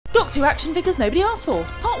Doctor Who action figures nobody asked for.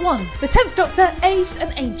 Part 1. The 10th Doctor, Aged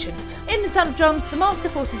and Ancient. In The Sound of Drums, the Master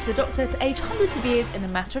forces the Doctor to age hundreds of years in a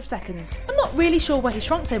matter of seconds. I'm not really sure why he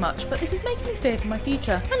shrunk so much, but this is making me fear for my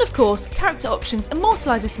future. And of course, Character Options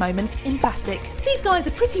immortalise this moment in plastic. These guys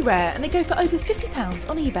are pretty rare and they go for over £50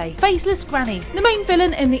 on eBay. Faceless Granny. The main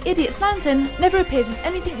villain in The Idiot's Lantern never appears as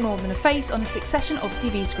anything more than a face on a succession of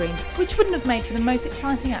TV screens, which wouldn't have made for the most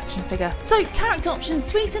exciting action figure. So Character Options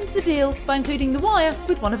sweetened the deal by including The Wire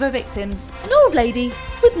with one of her victims, an old lady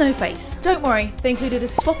with no face. Don't worry, they included a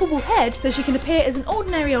swappable head so she can appear as an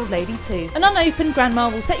ordinary old lady too. An unopened grandma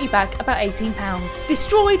will set you back about £18.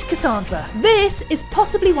 Destroyed Cassandra. This is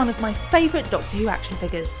possibly one of my favourite Doctor Who action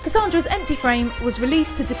figures. Cassandra's empty frame was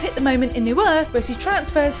released to depict the moment in New Earth where she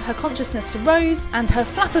transfers her consciousness to Rose and her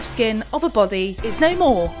flap of skin of a body is no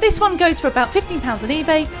more. This one goes for about £15 on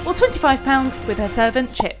eBay or £25 with her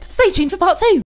servant Chip. Stay tuned for part 2.